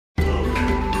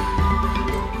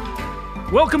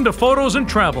Welcome to Photos and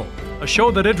Travel, a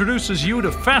show that introduces you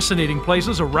to fascinating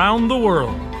places around the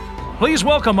world. Please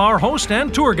welcome our host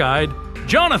and tour guide,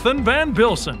 Jonathan van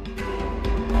Bilsen.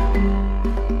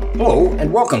 Hello,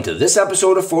 and welcome to this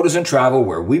episode of Photos and Travel,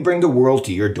 where we bring the world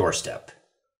to your doorstep.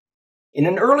 In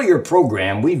an earlier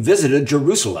program, we visited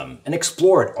Jerusalem and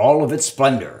explored all of its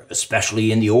splendor,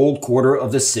 especially in the old quarter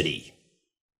of the city.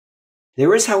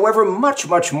 There is, however, much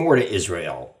more to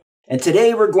Israel. And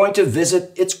today we're going to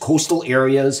visit its coastal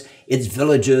areas, its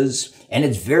villages, and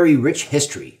its very rich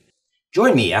history.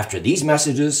 Join me after these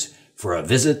messages for a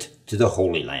visit to the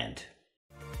Holy Land.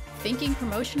 Thinking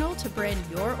promotional to brand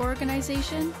your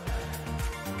organization?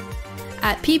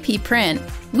 At PP Print,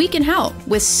 we can help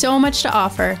with so much to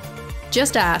offer.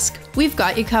 Just ask, we've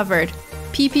got you covered.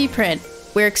 PP Print,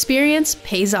 where experience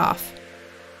pays off.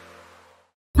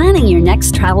 Planning your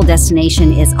next travel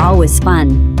destination is always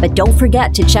fun, but don't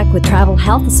forget to check with Travel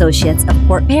Health Associates of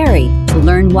Port Perry to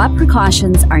learn what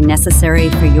precautions are necessary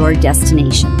for your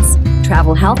destinations.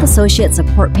 Travel Health Associates of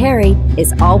Port Perry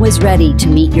is always ready to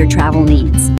meet your travel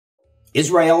needs.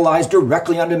 Israel lies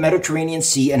directly on the Mediterranean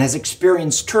Sea and has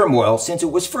experienced turmoil since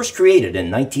it was first created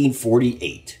in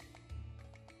 1948.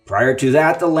 Prior to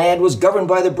that, the land was governed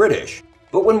by the British.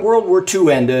 But when World War II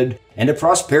ended and the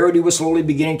prosperity was slowly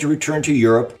beginning to return to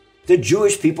Europe, the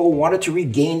Jewish people wanted to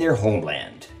regain their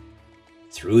homeland.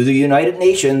 Through the United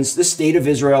Nations, the State of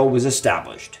Israel was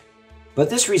established. But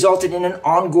this resulted in an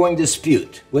ongoing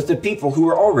dispute with the people who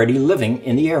were already living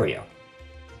in the area.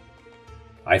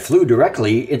 I flew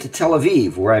directly into Tel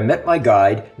Aviv, where I met my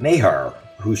guide, Mehar,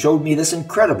 who showed me this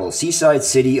incredible seaside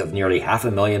city of nearly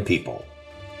 500,000 people.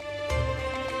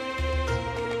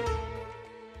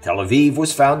 Tel Aviv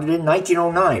was founded in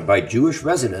 1909 by Jewish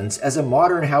residents as a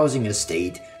modern housing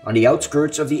estate on the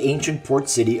outskirts of the ancient port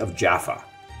city of Jaffa.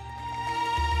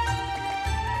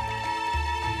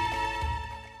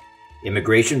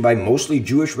 Immigration by mostly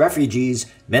Jewish refugees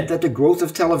meant that the growth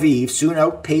of Tel Aviv soon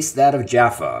outpaced that of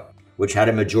Jaffa, which had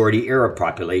a majority Arab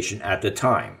population at the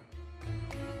time.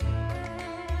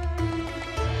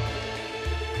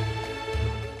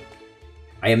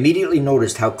 I immediately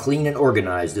noticed how clean and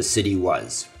organized the city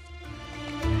was.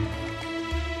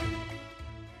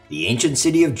 The ancient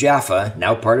city of Jaffa,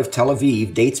 now part of Tel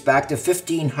Aviv, dates back to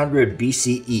 1500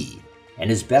 BCE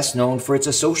and is best known for its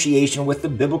association with the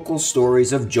biblical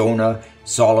stories of Jonah,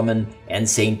 Solomon, and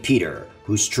St. Peter,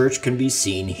 whose church can be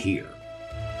seen here.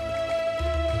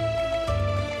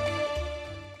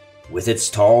 With its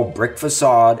tall brick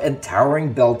facade and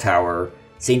towering bell tower,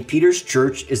 St. Peter's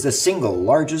Church is the single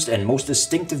largest and most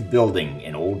distinctive building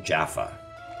in Old Jaffa.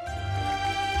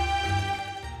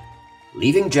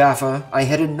 Leaving Jaffa, I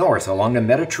headed north along the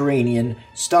Mediterranean,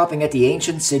 stopping at the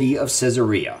ancient city of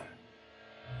Caesarea.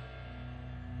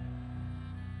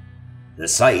 The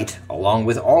site, along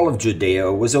with all of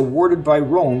Judea, was awarded by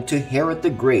Rome to Herod the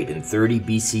Great in 30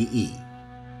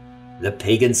 BCE. The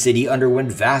pagan city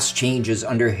underwent vast changes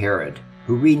under Herod,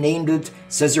 who renamed it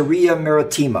Caesarea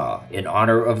Maritima in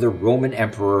honor of the Roman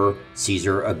Emperor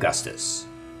Caesar Augustus.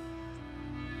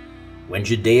 When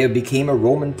Judea became a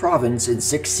Roman province in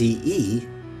 6 CE,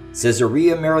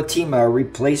 Caesarea Maritima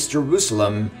replaced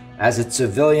Jerusalem as its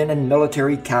civilian and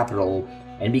military capital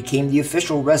and became the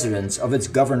official residence of its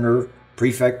governor,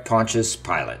 Prefect Pontius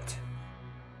Pilate.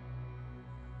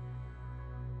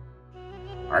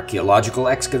 Archaeological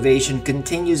excavation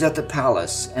continues at the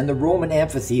palace, and the Roman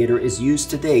amphitheater is used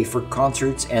today for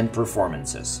concerts and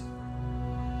performances.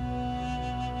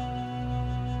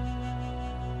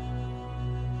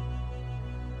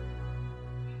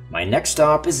 My next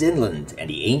stop is inland and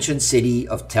the ancient city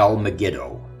of Tel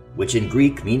Megiddo, which in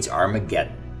Greek means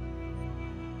Armageddon.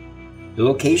 The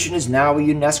location is now a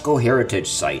UNESCO heritage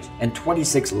site, and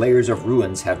 26 layers of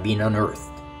ruins have been unearthed.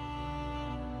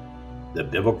 The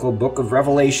biblical book of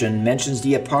Revelation mentions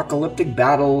the apocalyptic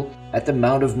battle at the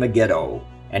Mount of Megiddo,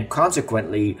 and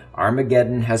consequently,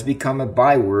 Armageddon has become a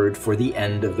byword for the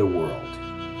end of the world.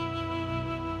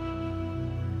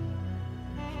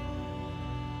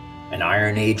 An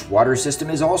Iron Age water system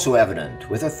is also evident,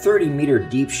 with a 30-meter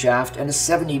deep shaft and a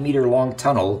 70-meter long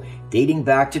tunnel dating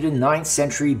back to the 9th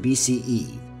century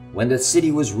BCE, when the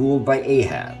city was ruled by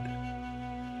Ahab.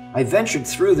 I ventured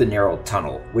through the narrow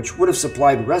tunnel, which would have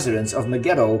supplied residents of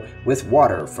Megiddo with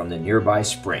water from the nearby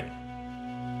spring.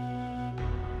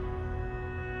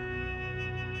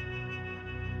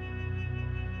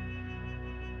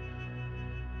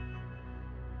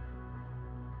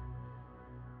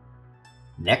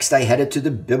 Next, I headed to the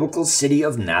biblical city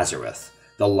of Nazareth,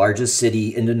 the largest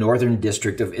city in the northern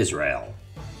district of Israel.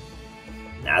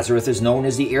 Nazareth is known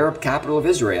as the Arab capital of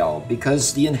Israel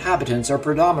because the inhabitants are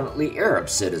predominantly Arab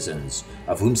citizens,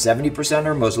 of whom 70%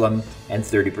 are Muslim and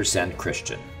 30%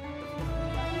 Christian.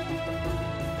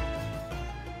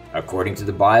 According to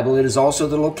the Bible, it is also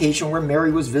the location where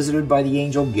Mary was visited by the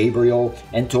angel Gabriel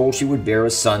and told she would bear a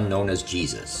son known as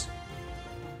Jesus.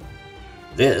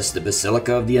 The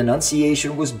Basilica of the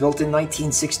Annunciation, was built in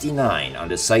 1969 on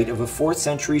the site of a 4th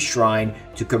century shrine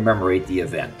to commemorate the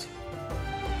event.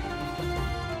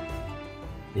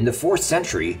 In the 4th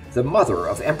century, the mother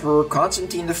of Emperor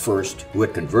Constantine I, who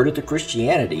had converted to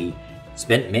Christianity,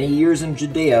 spent many years in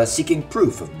Judea seeking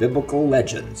proof of biblical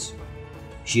legends.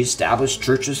 She established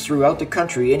churches throughout the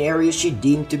country in areas she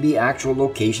deemed to be actual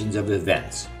locations of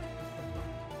events.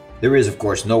 There is, of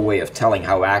course, no way of telling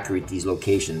how accurate these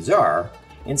locations are.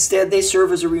 Instead, they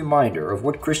serve as a reminder of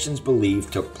what Christians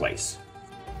believe took place.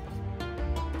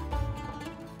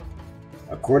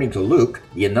 According to Luke,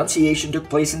 the Annunciation took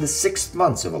place in the 6th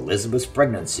months of Elizabeth's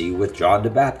pregnancy with John the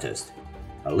Baptist.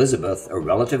 Elizabeth, a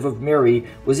relative of Mary,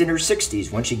 was in her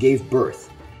 60s when she gave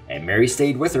birth, and Mary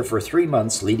stayed with her for 3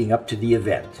 months leading up to the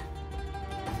event.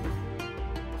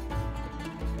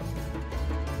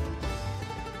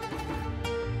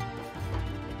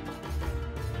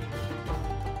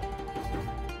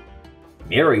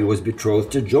 Mary was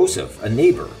betrothed to Joseph, a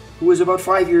neighbor, who was about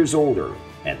 5 years older,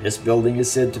 and this building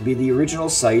is said to be the original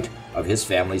site of his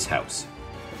family's house.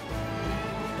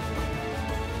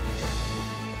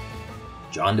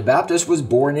 John the Baptist was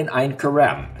born in Ein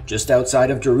Kerem, just outside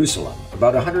of Jerusalem,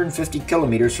 about 150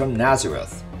 kilometers from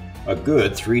Nazareth, a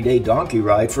good 3-day donkey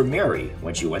ride for Mary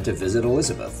when she went to visit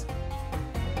Elizabeth.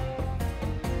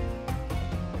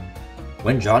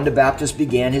 When John the Baptist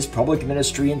began his public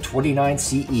ministry in 29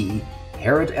 CE,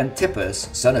 Herod Antipas,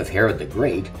 son of Herod the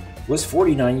Great, was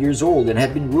 49 years old and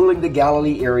had been ruling the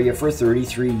Galilee area for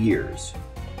 33 years.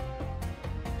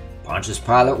 Pontius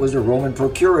Pilate was the Roman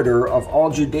procurator of all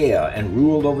Judea and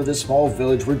ruled over the small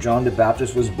village where John the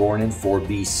Baptist was born in 4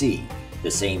 BC,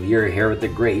 the same year Herod the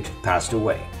Great passed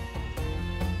away.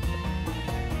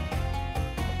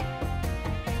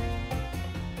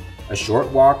 A short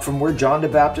walk from where John the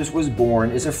Baptist was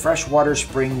born is a freshwater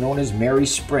spring known as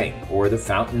Mary's Spring, or the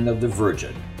Fountain of the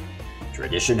Virgin.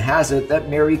 Tradition has it that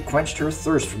Mary quenched her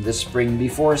thirst from this spring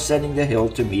before ascending the hill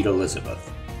to meet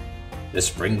Elizabeth. The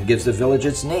spring gives the village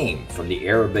its name from the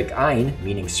Arabic Ein,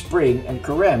 meaning spring, and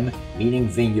Kerem, meaning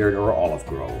vineyard or olive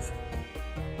grove.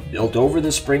 Built over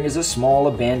the spring is a small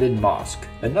abandoned mosque,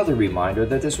 another reminder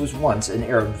that this was once an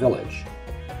Arab village.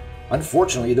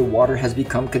 Unfortunately, the water has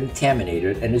become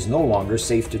contaminated and is no longer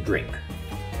safe to drink.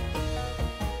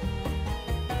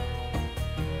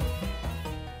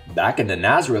 Back in the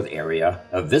Nazareth area,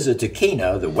 a visit to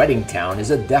Cana, the wedding town,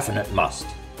 is a definite must.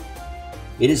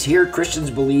 It is here Christians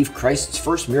believe Christ's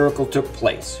first miracle took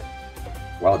place.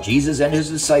 While Jesus and his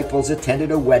disciples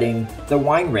attended a wedding, the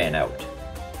wine ran out,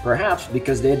 perhaps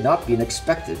because they had not been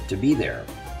expected to be there.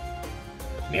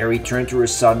 Mary turned to her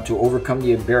son to overcome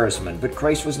the embarrassment, but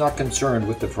Christ was not concerned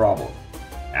with the problem.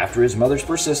 After his mother's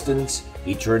persistence,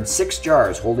 he turned 6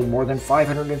 jars holding more than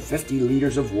 550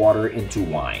 liters of water into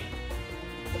wine.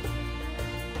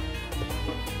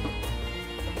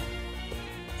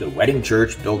 The wedding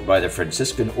church, built by the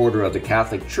Franciscan Order of the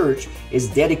Catholic Church, is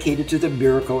dedicated to the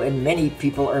miracle, and many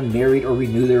people are married or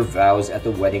renew their vows at the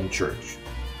wedding church.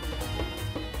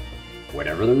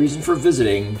 Whatever the reason for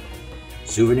visiting,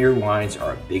 souvenir wines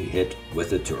are a big hit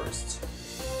with the tourists.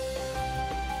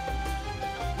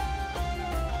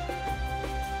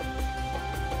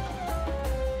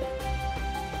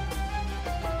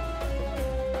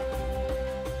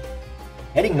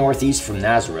 Heading northeast from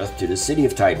Nazareth to the city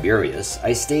of Tiberias,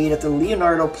 I stayed at the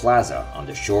Leonardo Plaza on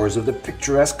the shores of the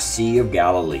picturesque Sea of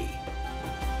Galilee.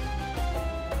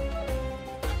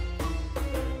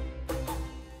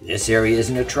 This area is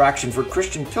an attraction for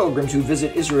Christian pilgrims who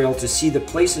visit Israel to see the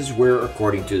places where,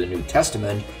 according to the New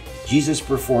Testament, Jesus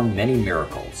performed many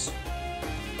miracles.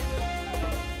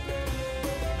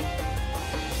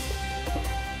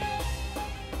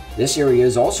 This area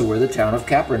is also where the town of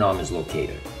Capernaum is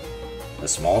located. A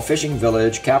small fishing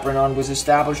village, Capernaum was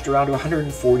established around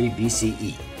 140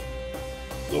 BCE.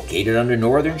 Located on the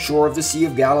northern shore of the Sea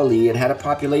of Galilee, it had a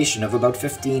population of about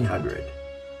 1,500.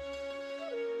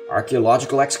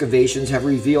 Archaeological excavations have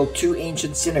revealed 2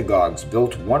 ancient synagogues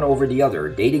built one over the other,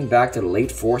 dating back to the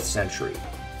late 4th century.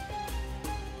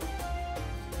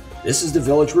 This is the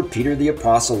village where Peter the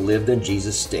Apostle lived and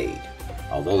Jesus stayed.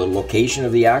 Although the location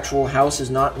of the actual house is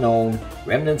not known,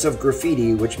 remnants of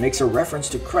graffiti which makes a reference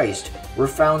to Christ were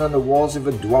found on the walls of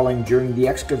a dwelling during the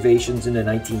excavations in the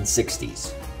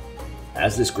 1960s.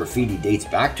 As this graffiti dates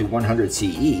back to 100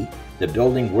 CE, the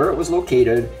building where it was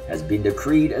located has been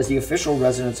decreed as the official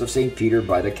residence of St. Peter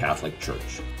by the Catholic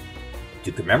Church.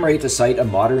 To commemorate the site, a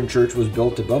modern church was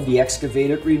built above the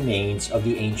excavated remains of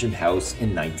the ancient house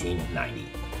in 1990.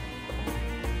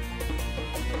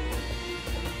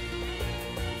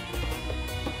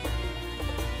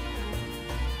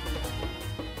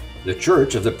 The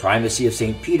Church of the Primacy of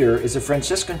St. Peter is a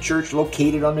Franciscan church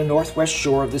located on the northwest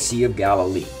shore of the Sea of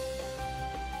Galilee.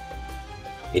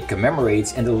 It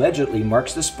commemorates and allegedly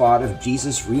marks the spot of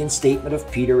Jesus' reinstatement of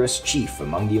Peter as chief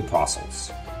among the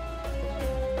apostles.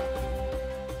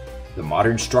 The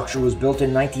modern structure was built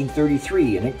in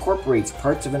 1933 and incorporates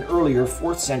parts of an earlier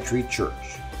 4th century church.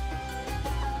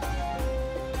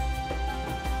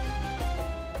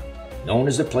 Known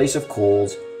as the Place of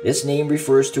Coals, this name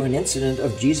refers to an incident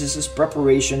of Jesus'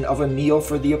 preparation of a meal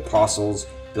for the apostles,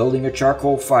 building a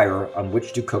charcoal fire on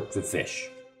which to cook the fish.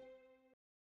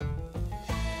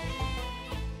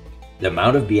 The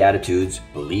Mount of Beatitudes,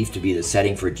 believed to be the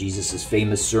setting for Jesus'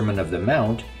 famous Sermon of the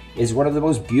Mount, is one of the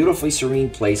most beautifully serene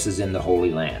places in the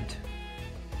Holy Land.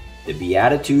 The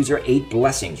Beatitudes are 8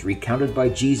 blessings recounted by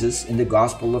Jesus in the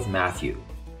Gospel of Matthew.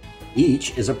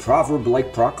 Each is a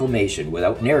proverb-like proclamation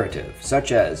without narrative,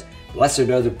 such as, "Blessed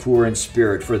are the poor in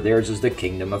spirit, for theirs is the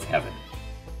kingdom of heaven."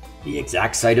 The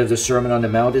exact site of the Sermon on the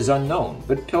Mount is unknown,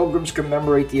 but pilgrims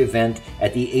commemorate the event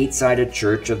at the 8-sided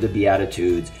Church of the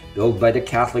Beatitudes, built by the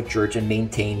Catholic Church and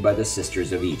maintained by the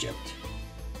Sisters of Egypt.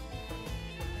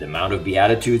 The Mount of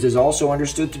Beatitudes is also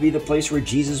understood to be the place where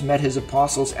Jesus met his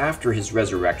apostles after his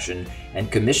resurrection and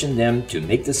commissioned them to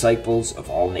make disciples of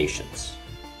all nations.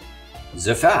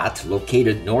 Zaphat,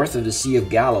 located north of the Sea of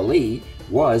Galilee,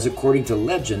 was, according to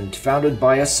legend, founded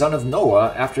by a son of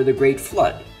Noah after the Great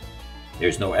Flood.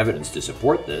 There's no evidence to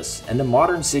support this, and the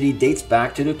modern city dates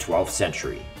back to the 12th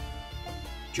century.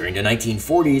 During the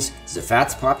 1940s,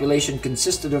 Zaphat's population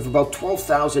consisted of about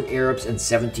 12,000 Arabs and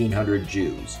 1,700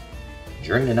 Jews.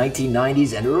 During the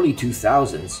 1990s and early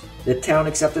 2000s, the town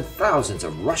accepted thousands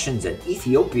of Russians and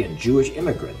Ethiopian Jewish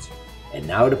immigrants, and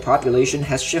now the population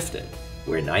has shifted,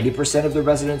 where 90% of the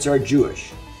residents are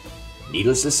Jewish.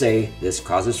 Needless to say, this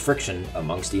causes friction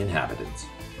amongst the inhabitants.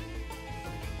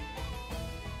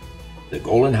 The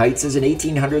Golan Heights is an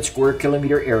 1,800 square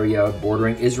kilometer area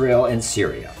bordering Israel and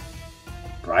Syria.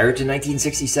 Prior to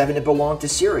 1967, it belonged to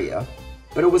Syria,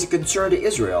 but it was a concern to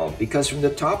Israel because from the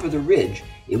top of the ridge,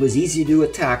 it was easy to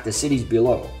attack the cities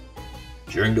below.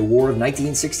 During the War of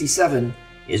 1967,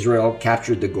 Israel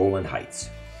captured the Golan Heights.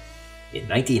 In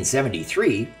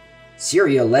 1973,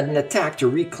 Syria led an attack to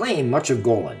reclaim much of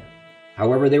Golan.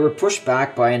 However, they were pushed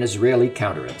back by an Israeli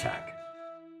counterattack.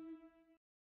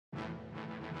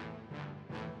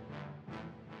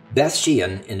 Beth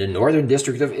Shean in the northern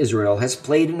district of Israel has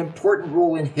played an important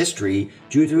role in history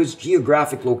due to its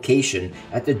geographic location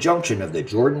at the junction of the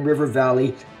Jordan River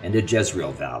Valley and the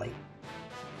Jezreel Valley.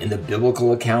 In the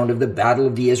biblical account of the battle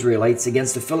of the Israelites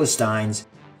against the Philistines,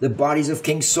 the bodies of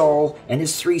King Saul and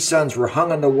his 3 sons were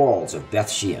hung on the walls of Beth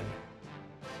Shean.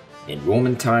 In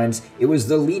Roman times, it was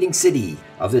the leading city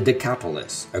of the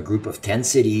Decapolis, a group of 10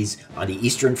 cities on the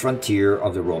eastern frontier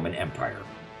of the Roman Empire.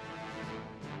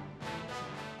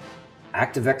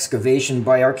 Active excavation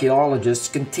by archaeologists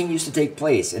continues to take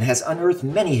place and has unearthed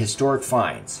many historic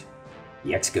finds.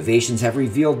 The excavations have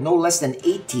revealed no less than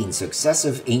 18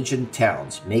 successive ancient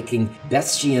towns, making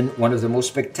Beth Shean one of the most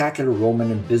spectacular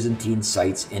Roman and Byzantine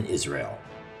sites in Israel.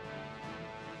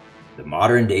 The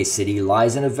modern-day city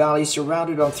lies in a valley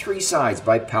surrounded on 3 sides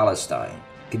by Palestine,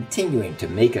 continuing to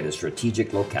make it a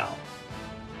strategic locale.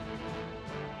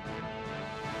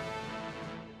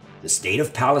 The state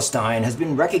of Palestine has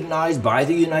been recognized by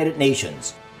the United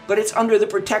Nations, but it's under the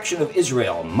protection of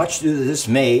Israel, much to the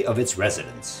dismay of its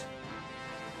residents.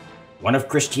 One of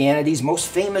Christianity's most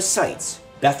famous sites,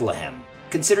 Bethlehem,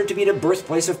 considered to be the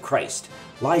birthplace of Christ,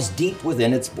 lies deep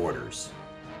within its borders.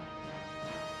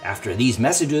 After these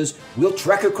messages, we'll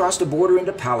trek across the border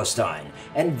into Palestine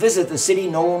and visit the city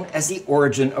known as the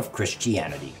origin of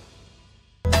Christianity.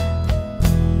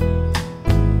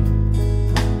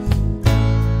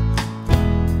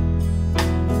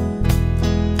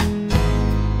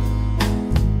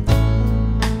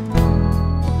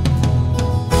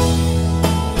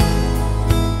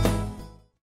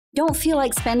 Don't feel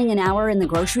like spending an hour in the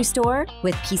grocery store?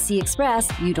 With PC Express,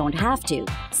 you don't have to.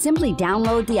 Simply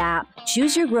download the app,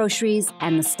 choose your groceries,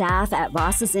 and the staff at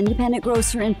Voss's Independent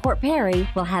Grocer in Port Perry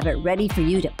will have it ready for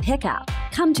you to pick up.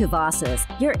 Come to Voss's,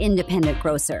 your independent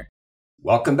grocer.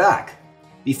 Welcome back.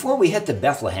 Before we head to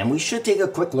Bethlehem, we should take a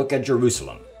quick look at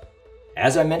Jerusalem.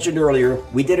 As I mentioned earlier,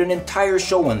 we did an entire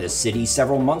show on this city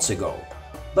several months ago.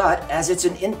 But as it's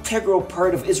an integral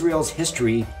part of Israel's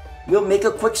history, we'll make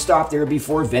a quick stop there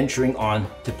before venturing on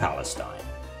to Palestine.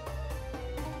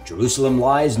 Jerusalem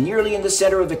lies nearly in the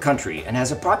center of the country and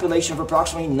has a population of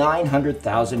approximately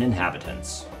 900,000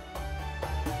 inhabitants.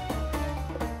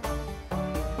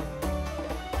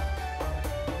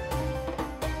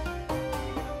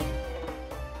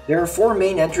 There are four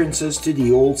main entrances to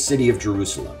the old city of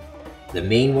Jerusalem. The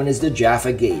main one is the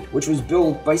Jaffa Gate, which was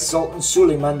built by Sultan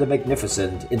Suleiman the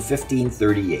Magnificent in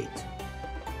 1538.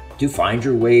 To find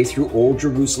your way through old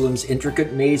Jerusalem's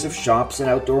intricate maze of shops and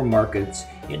outdoor markets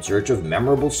in search of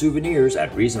memorable souvenirs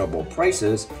at reasonable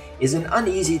prices is an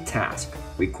uneasy task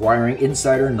requiring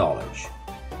insider knowledge.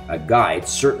 A guide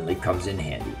certainly comes in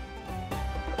handy.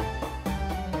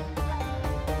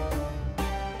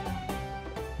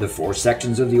 The four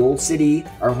sections of the old city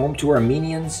are home to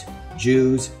Armenians,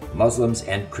 Jews, Muslims,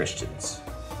 and Christians.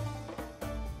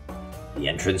 The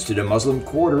entrance to the Muslim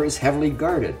quarter is heavily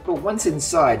guarded, but once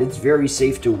inside, it's very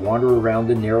safe to wander around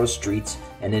the narrow streets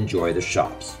and enjoy the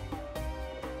shops.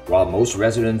 While most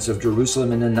residents of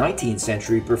Jerusalem in the 19th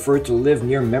century preferred to live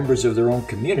near members of their own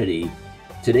community,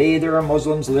 today there are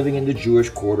Muslims living in the Jewish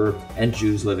quarter and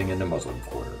Jews living in the Muslim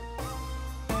quarter.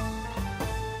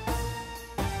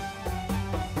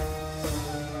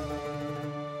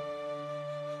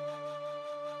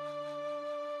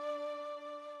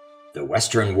 The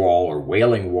Western Wall, or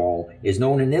Wailing Wall, is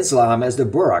known in Islam as the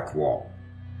Burak Wall.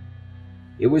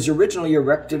 It was originally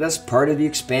erected as part of the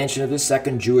expansion of the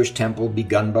Second Jewish Temple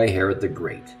begun by Herod the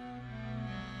Great.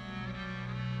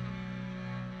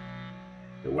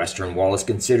 The Western Wall is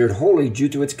considered holy due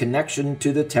to its connection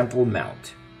to the Temple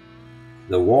Mount.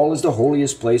 The wall is the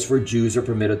holiest place where Jews are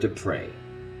permitted to pray,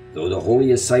 though the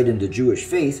holiest site in the Jewish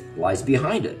faith lies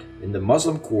behind it, in the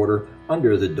Muslim quarter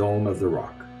under the Dome of the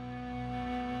Rock.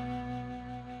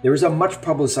 There is a much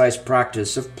publicized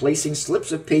practice of placing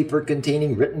slips of paper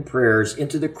containing written prayers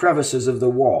into the crevices of the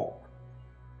wall.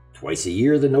 Twice a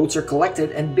year, the notes are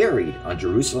collected and buried on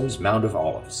Jerusalem's Mount of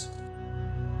Olives.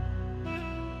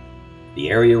 The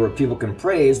area where people can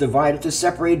pray is divided to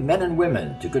separate men and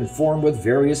women to conform with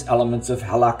various elements of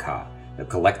halakha, the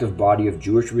collective body of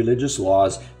Jewish religious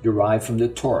laws derived from the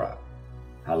Torah.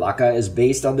 Halakha is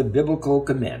based on the biblical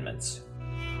commandments.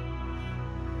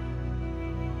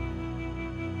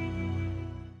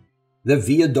 The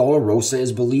Via Dolorosa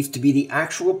is believed to be the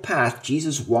actual path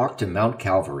Jesus walked to Mount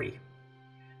Calvary.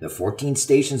 The 14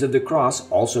 Stations of the Cross,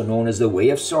 also known as the Way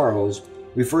of Sorrows,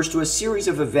 refers to a series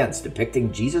of events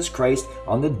depicting Jesus Christ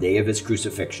on the day of his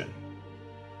crucifixion.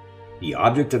 The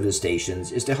object of the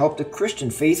stations is to help the Christian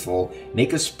faithful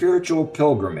make a spiritual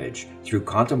pilgrimage through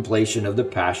contemplation of the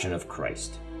Passion of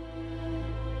Christ.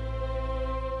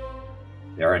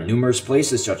 There are numerous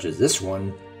places such as this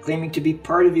one claiming to be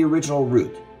part of the original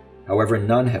route. However,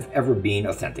 none have ever been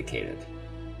authenticated.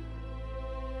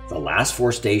 The last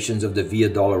four stations of the Via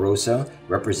Dolorosa,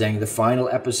 representing the final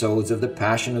episodes of the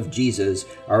Passion of Jesus,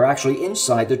 are actually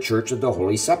inside the Church of the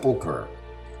Holy Sepulchre,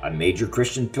 a major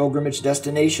Christian pilgrimage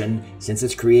destination since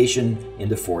its creation in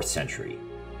the 4th century.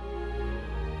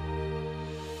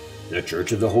 The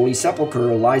Church of the Holy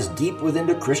Sepulchre lies deep within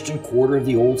the Christian quarter of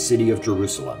the Old City of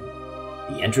Jerusalem.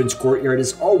 The entrance courtyard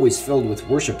is always filled with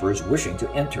worshippers wishing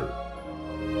to enter.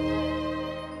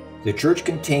 The church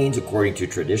contains, according to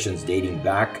traditions dating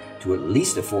back to at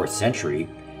least the 4th century,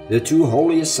 the two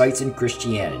holiest sites in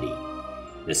Christianity: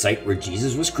 the site where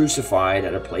Jesus was crucified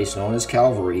at a place known as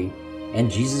Calvary,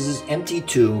 and Jesus' empty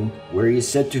tomb where he is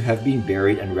said to have been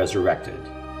buried and resurrected.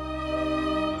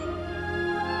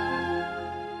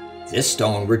 This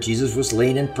stone where Jesus was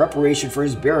laid in preparation for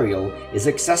his burial is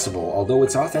accessible, although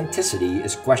its authenticity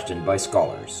is questioned by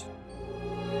scholars.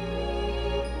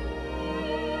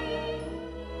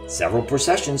 Several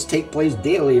processions take place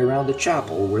daily around the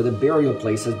chapel where the burial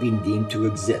place has been deemed to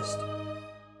exist.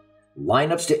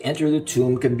 Lineups to enter the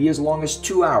tomb can be as long as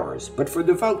 2 hours, but for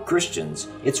devout Christians,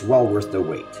 it's well worth the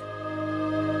wait.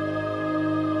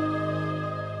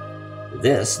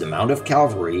 This, the Mount of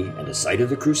Calvary and the site of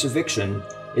the crucifixion,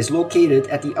 is located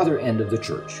at the other end of the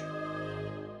church.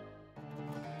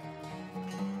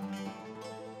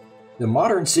 The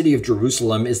modern city of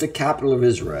Jerusalem is the capital of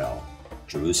Israel.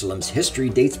 Jerusalem's history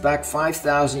dates back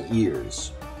 5,000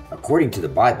 years. According to the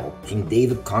Bible, King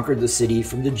David conquered the city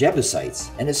from the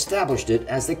Jebusites and established it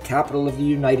as the capital of the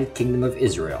United Kingdom of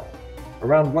Israel,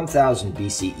 around 1000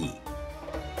 BCE.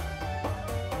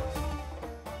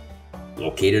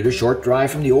 Located a short drive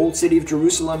from the old city of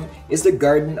Jerusalem is the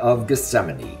Garden of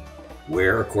Gethsemane,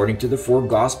 where, according to the 4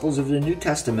 Gospels of the New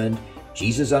Testament,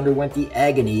 Jesus underwent the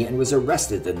agony and was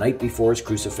arrested the night before his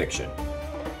crucifixion.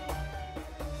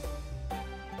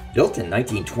 Built in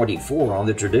 1924 on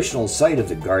the traditional site of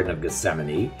the Garden of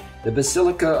Gethsemane, the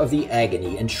Basilica of the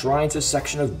Agony enshrines a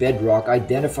section of bedrock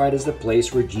identified as the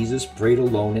place where Jesus prayed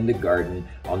alone in the garden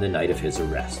on the night of his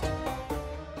arrest.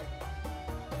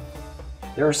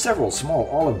 There are several small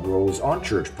olive groves on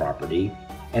church property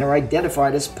and are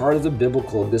identified as part of the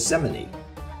biblical Gethsemane.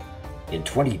 In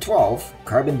 2012,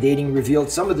 carbon dating revealed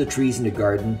some of the trees in the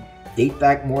garden date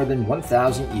back more than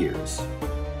 1,000 years.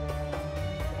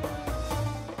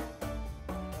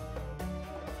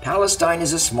 Palestine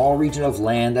is a small region of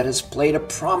land that has played a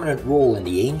prominent role in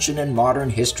the ancient and modern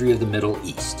history of the Middle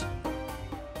East.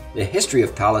 The history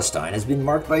of Palestine has been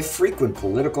marked by frequent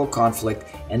political conflict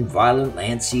and violent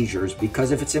land seizures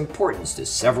because of its importance to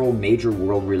several major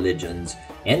world religions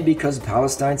and because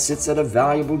Palestine sits at a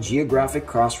valuable geographic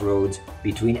crossroads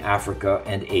between Africa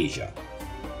and Asia.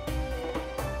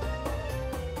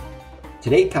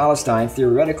 Today, Palestine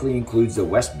theoretically includes the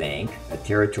West Bank, a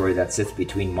territory that sits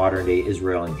between modern-day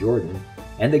Israel and Jordan,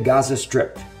 and the Gaza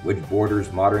Strip, which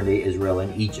borders modern-day Israel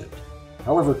and Egypt.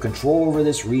 However, control over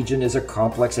this region is a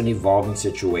complex and evolving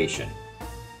situation.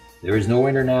 There is no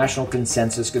international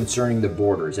consensus concerning the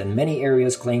borders, and many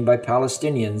areas claimed by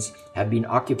Palestinians have been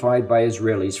occupied by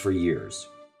Israelis for years.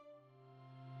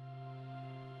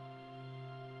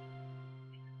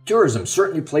 Tourism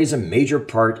certainly plays a major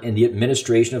part in the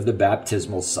administration of the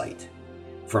baptismal site.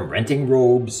 From renting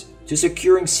robes to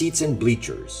securing seats and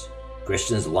bleachers,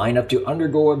 Christians line up to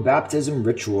undergo a baptism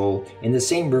ritual in the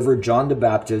same river John the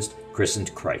Baptist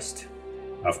christened Christ.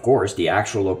 Of course, the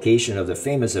actual location of the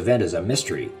famous event is a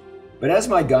mystery, but as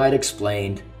my guide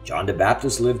explained, John the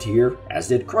Baptist lived here, as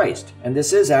did Christ, and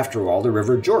this is, after all, the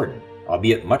River Jordan,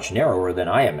 albeit much narrower than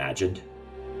I imagined.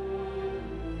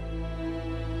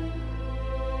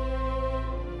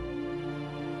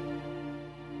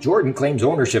 Jordan claims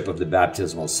ownership of the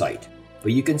baptismal site,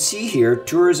 but you can see here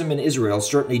tourism in Israel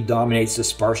certainly dominates the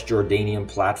sparse Jordanian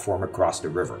platform across the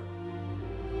river.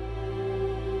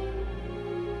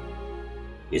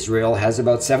 Israel has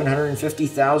about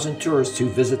 750,000 tourists who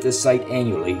visit this site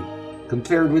annually,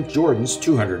 compared with Jordan's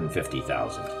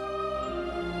 250,000.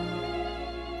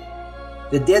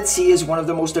 The Dead Sea is one of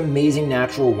the most amazing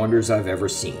natural wonders I've ever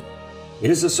seen. It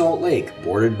is a salt lake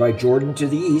bordered by Jordan to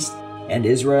the east and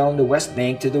Israel and the West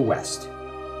Bank to the west.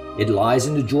 It lies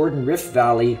in the Jordan Rift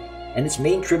Valley, and its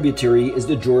main tributary is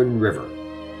the Jordan River.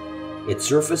 Its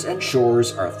surface and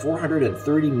shores are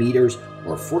 430 meters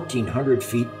or 1,400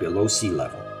 feet below sea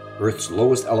level, Earth's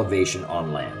lowest elevation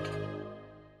on land.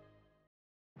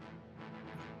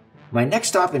 My next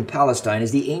stop in Palestine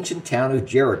is the ancient town of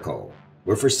Jericho,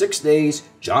 where for 6 days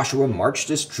Joshua marched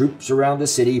his troops around the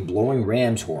city blowing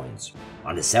ram's horns.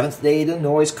 On the 7th day, the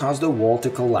noise caused the wall to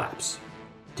collapse.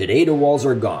 Today the walls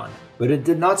are gone, but it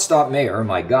did not stop Mayor,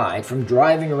 my guide, from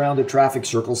driving around the traffic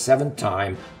circle 7th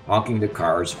time, honking the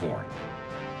car's horn.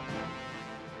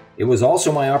 It was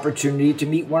also my opportunity to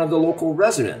meet one of the local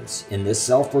residents in this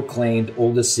self-proclaimed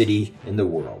oldest city in the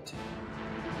world.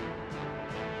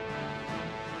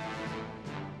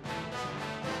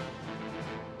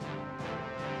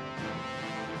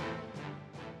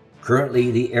 Currently,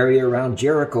 the area around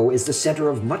Jericho is the center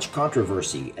of much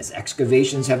controversy as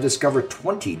excavations have discovered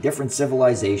 20 different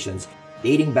civilizations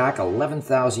dating back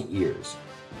 11,000 years.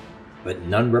 But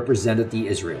none represented the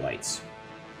Israelites.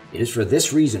 It is for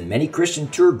this reason many Christian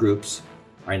tour groups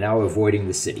are now avoiding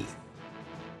the city.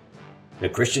 The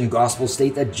Christian Gospels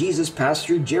state that Jesus passed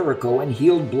through Jericho and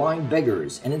healed blind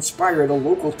beggars and inspired a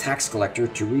local tax collector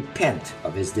to repent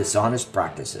of his dishonest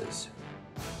practices.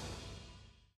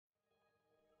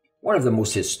 One of the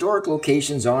most historic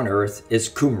locations on Earth is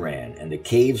Qumran and the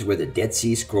caves where the Dead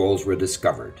Sea Scrolls were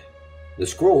discovered. The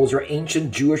scrolls are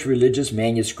ancient Jewish religious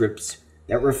manuscripts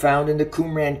that were found in the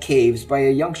Qumran caves by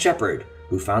a young shepherd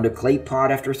who found a clay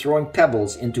pot after throwing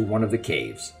pebbles into one of the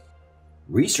caves.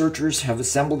 Researchers have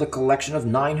assembled a collection of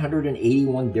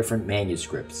 981 different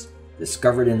manuscripts,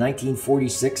 discovered in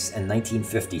 1946 and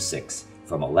 1956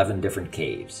 from 11 different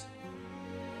caves.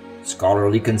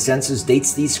 Scholarly consensus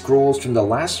dates these scrolls from the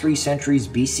last 3 centuries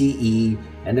BCE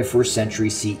and the 1st century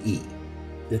CE.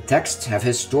 The texts have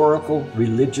historical,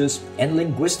 religious, and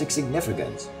linguistic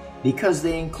significance because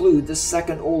they include the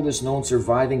second oldest known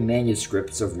surviving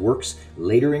manuscripts of works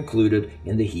later included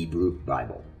in the Hebrew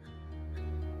Bible.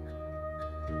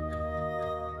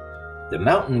 The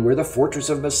mountain where the fortress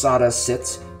of Masada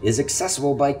sits is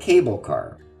accessible by cable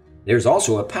car. There's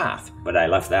also a path, but I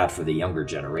left that for the younger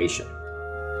generation.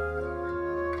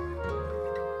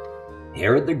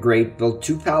 Herod the Great built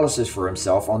 2 palaces for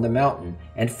himself on the mountain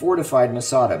and fortified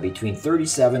Masada between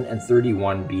 37 and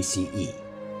 31 BCE.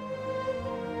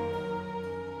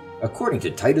 According to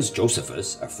Titus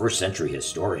Josephus, a 1st century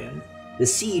historian, the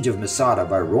siege of Masada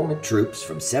by Roman troops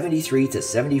from 73 to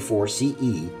 74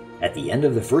 CE at the end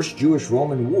of the First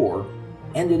Jewish-Roman War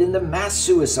ended in the mass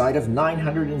suicide of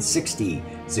 960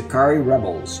 Zachari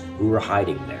rebels who were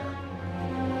hiding there.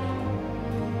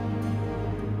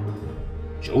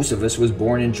 Josephus was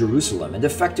born in Jerusalem and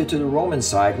defected to the Roman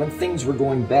side when things were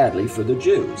going badly for the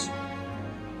Jews.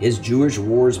 His Jewish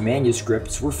Wars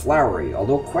manuscripts were flowery,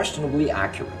 although questionably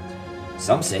accurate.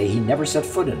 Some say he never set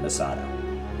foot in Masada.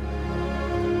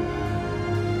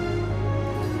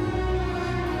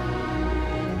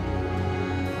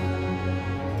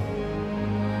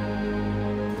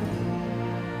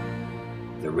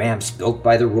 The ramps built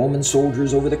by the Roman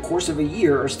soldiers over the course of a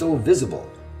year are still visible,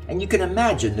 and you can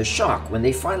imagine the shock when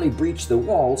they finally breached the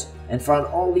walls and found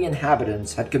all the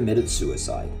inhabitants had committed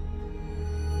suicide.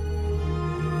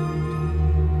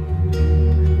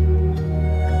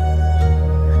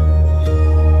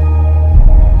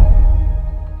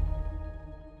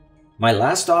 My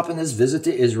last stop in this visit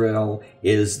to Israel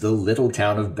is the little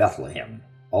town of Bethlehem.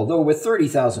 Although with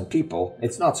 30,000 people,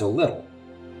 it's not so little.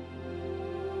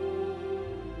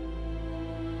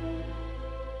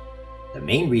 The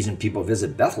main reason people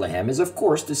visit Bethlehem is, of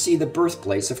course, to see the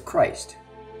birthplace of Christ.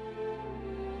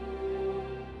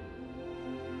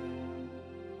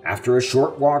 After a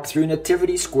short walk through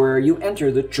Nativity Square, you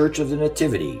enter the Church of the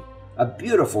Nativity, a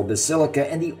beautiful basilica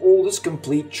and the oldest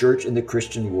complete church in the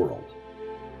Christian world.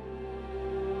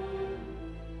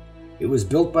 It was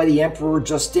built by the Emperor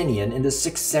Justinian in the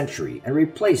 6th century and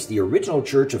replaced the original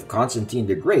church of Constantine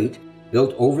the Great,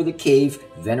 built over the cave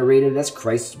venerated as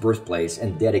Christ's birthplace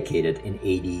and dedicated in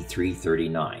AD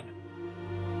 339.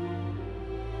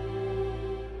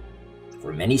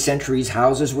 For many centuries,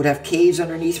 houses would have caves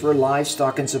underneath where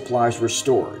livestock and supplies were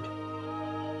stored.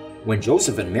 When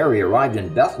Joseph and Mary arrived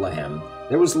in Bethlehem,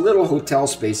 there was little hotel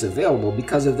space available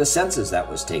because of the census that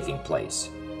was taking place.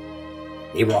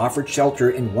 They were offered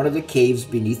shelter in one of the caves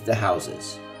beneath the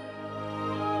houses.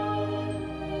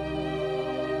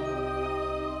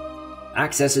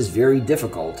 Access is very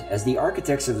difficult as the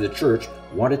architects of the church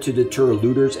wanted to deter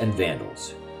looters and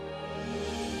vandals.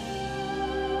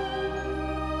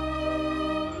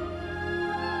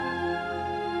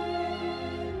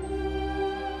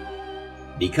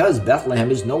 Because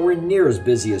Bethlehem is nowhere near as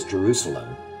busy as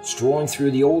Jerusalem, strolling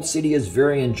through the old city is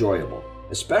very enjoyable,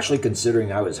 especially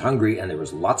considering I was hungry and there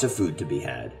was lots of food to be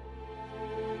had.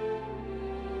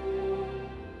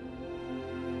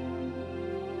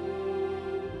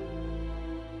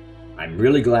 I'm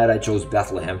really glad I chose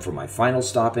Bethlehem for my final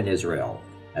stop in Israel,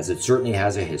 as it certainly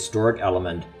has a historic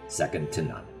element second to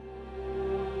none.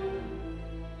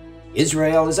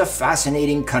 Israel is a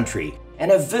fascinating country,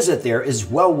 and a visit there is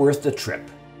well worth the trip.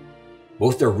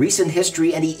 Both the recent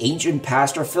history and the ancient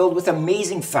past are filled with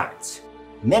amazing facts,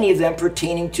 many of them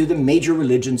pertaining to the major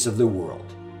religions of the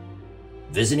world.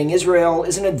 Visiting Israel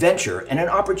is an adventure and an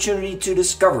opportunity to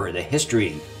discover the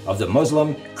history of the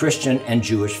Muslim, Christian, and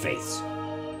Jewish faiths.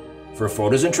 For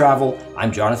Photos and Travel,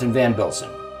 I'm Jonathan van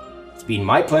Bilsen. It's been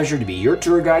my pleasure to be your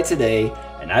tour guide today,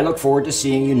 and I look forward to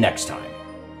seeing you next time.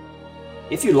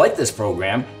 If you like this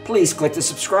program, please click the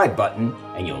subscribe button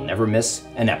and you'll never miss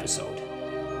an episode.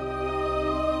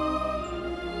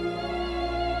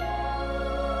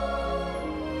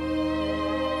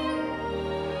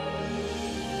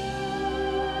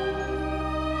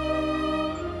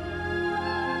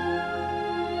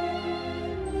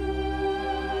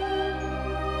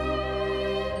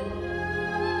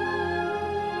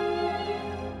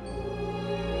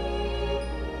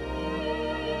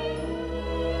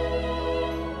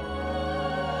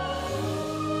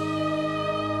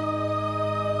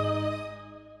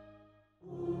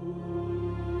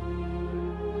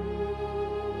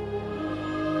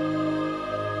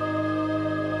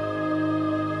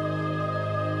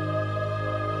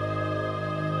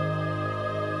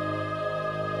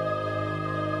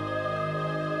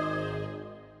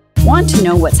 Want to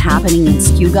know what's happening in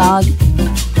Skugog?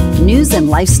 News and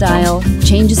lifestyle,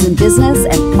 changes in business,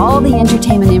 and all the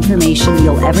entertainment information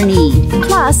you'll ever need.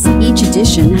 Plus, each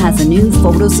edition has a new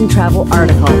Photos and Travel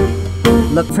article.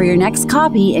 Look for your next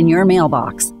copy in your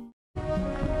mailbox.